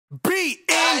bnnfilms.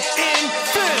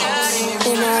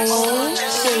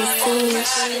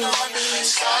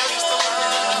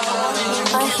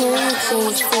 I hear you,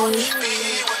 JC.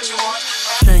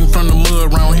 Came from the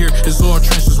mud around here, it's all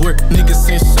trenches where niggas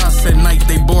send shots at night,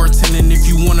 they bartending. If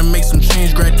you wanna make some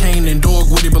change, grab cane and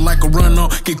dog with it, but like a run on,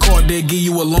 get caught there, give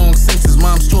you a long sentence.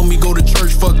 Moms told me go to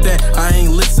church, fuck that, I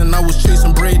ain't listen. I was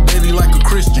chasing bread daily like a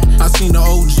Christian. I seen the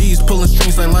OGs pulling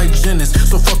strings like Life Jennings.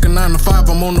 So fucking 9 to 5,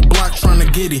 I'm on the block trying to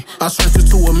get it. I turned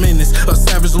into a menace, a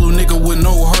savage little nigga with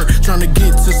no heart, trying to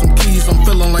get to some keys, I'm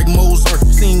feeling like Mozart.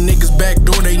 Seen niggas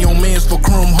backdoor they on mans for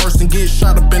chrome hearts and get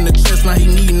shot up in the chest, now he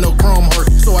needin' no chrome heart.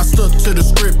 So I stuck to the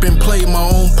script and played my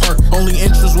own part. Only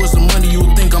interest was the money, you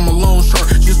would think I'm a loan shark.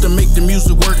 Just to make the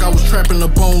music work, I was trapping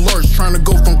up on large, trying to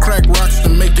go from crack rocks to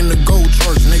making the gold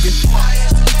charge, nigga.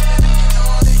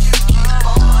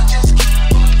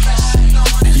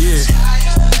 Yeah.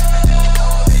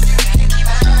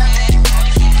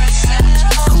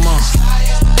 Come on.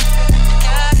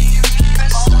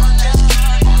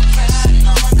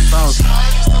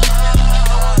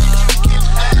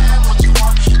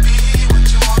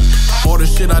 All the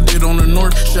shit I did on the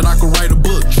north, shit I could write a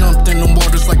book. Jumped in them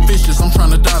waters like fishes, I'm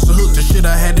trying to dodge the hook. The shit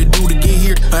I had to do to get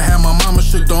here, I had my mama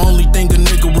shook. The only thing a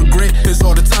nigga regret is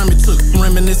all the time it took.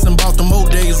 Reminiscing about them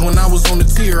old days when I was on the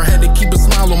tier. I had to keep a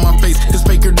smile on my face, it's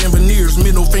faker than veneers.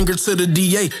 Middle finger to the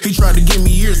DA, he tried to give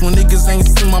me years. When niggas ain't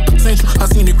seen my potential,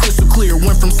 I seen it crystal clear.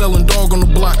 Went from selling dog on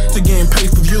the block to getting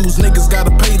paid for views. Niggas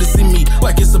gotta pay to see me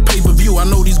like it's a pay-per-view. I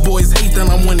know these boys hate that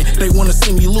I'm winning, they wanna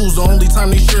see me lose. The only time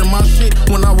they share my shit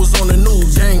when I was on the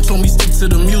news. Gang told me stick to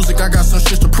the music, I got some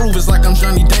shit to prove. It's like I'm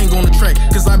Johnny Dang on the track,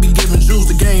 cause I be giving Jews.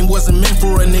 The game wasn't meant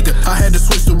for a nigga, I had to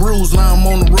switch the rules. Now I'm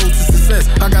on the road to success,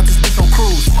 I got this bitch on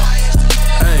cruise.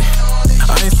 Hey,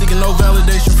 I ain't seeking no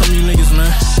validation from you niggas,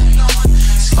 man.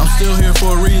 I'm still here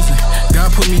for a reason, God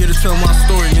put me here to tell my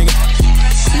story, nigga.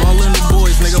 Long live the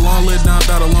boys, nigga, long live Don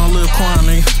Dada, long